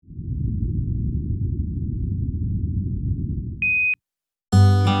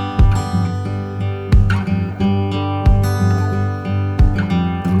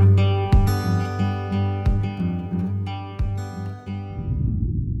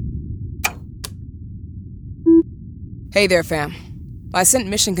Hey there, fam. I sent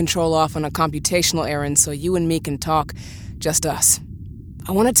Mission Control off on a computational errand so you and me can talk, just us.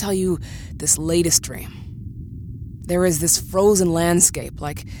 I want to tell you this latest dream. There is this frozen landscape,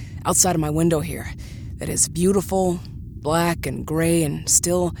 like outside of my window here, that is beautiful, black and gray and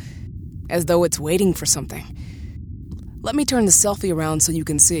still, as though it's waiting for something. Let me turn the selfie around so you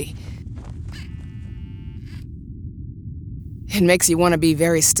can see. It makes you want to be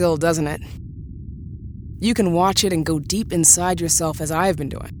very still, doesn't it? You can watch it and go deep inside yourself as I've been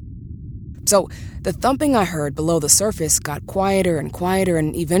doing. So, the thumping I heard below the surface got quieter and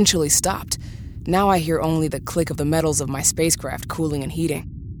eventually stopped. Now I hear only the click of the metals of my spacecraft cooling and heating.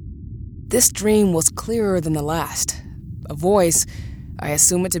 This dream was clearer than the last. A voice, I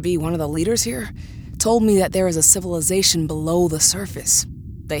assume it to be one of the leaders here, told me that there is a civilization below the surface.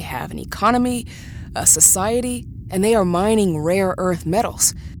 They have an economy, a society, and they are mining rare earth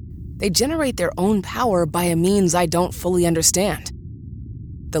metals. They generate their own power by a means I don't fully understand.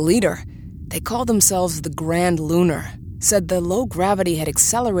 The leader, they call themselves the Grand Lunar, said the low gravity had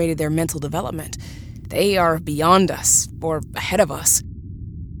accelerated their mental development. They are beyond us, or ahead of us.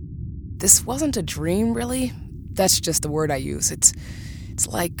 This wasn't a dream, really. That's just the word I use. It's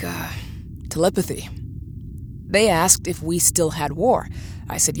like telepathy. They asked if we still had war.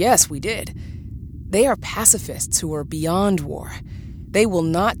 I said yes, we did. They are pacifists who are beyond war. They will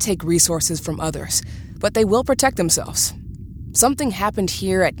not take resources from others, but they will protect themselves. Something happened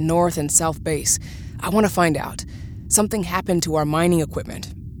here at North and South Base. I want to find out. Something happened to our mining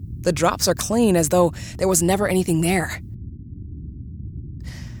equipment. The drops are clean as though there was never anything there.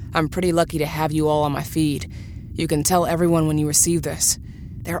 I'm pretty lucky to have you all on my feed. You can tell everyone when you receive this.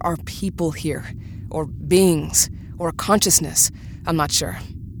 There are people here, or beings, or a consciousness. I'm not sure.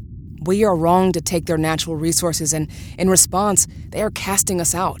 We are wrong to take their natural resources, and in response, they are casting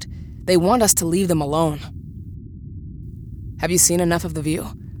us out. They want us to leave them alone. Have you seen enough of the view?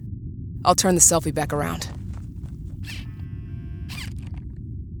 I'll turn the selfie back around.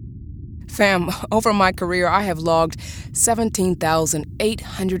 Fam, over my career, I have logged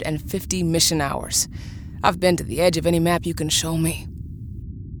 17,850 mission hours. I've been to the edge of any map you can show me.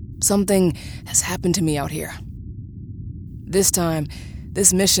 Something has happened to me out here. This time,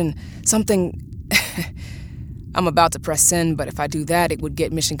 this mission, something... I'm about to press send, but if I do that, it would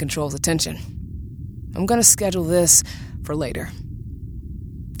get Mission Control's attention. I'm gonna schedule this for later.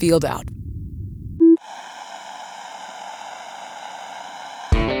 Field out.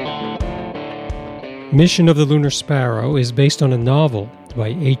 Mission of the Lunar Sparrow is based on a novel by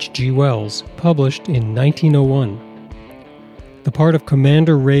H.G. Wells, published in 1901. The part of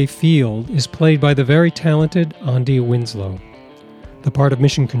Commander Ray Field is played by the very talented Andy Winslow. The part of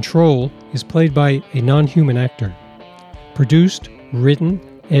Mission Control is played by a non-human actor. Produced, written,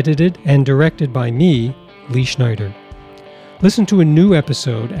 edited, and directed by me, Lee Schneider. Listen to a new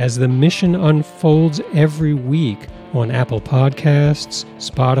episode as the mission unfolds every week on Apple Podcasts,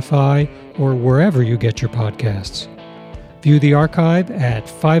 Spotify, or wherever you get your podcasts. View the archive at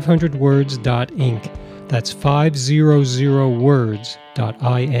 500words.inc. That's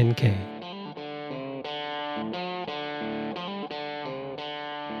 500words.ink.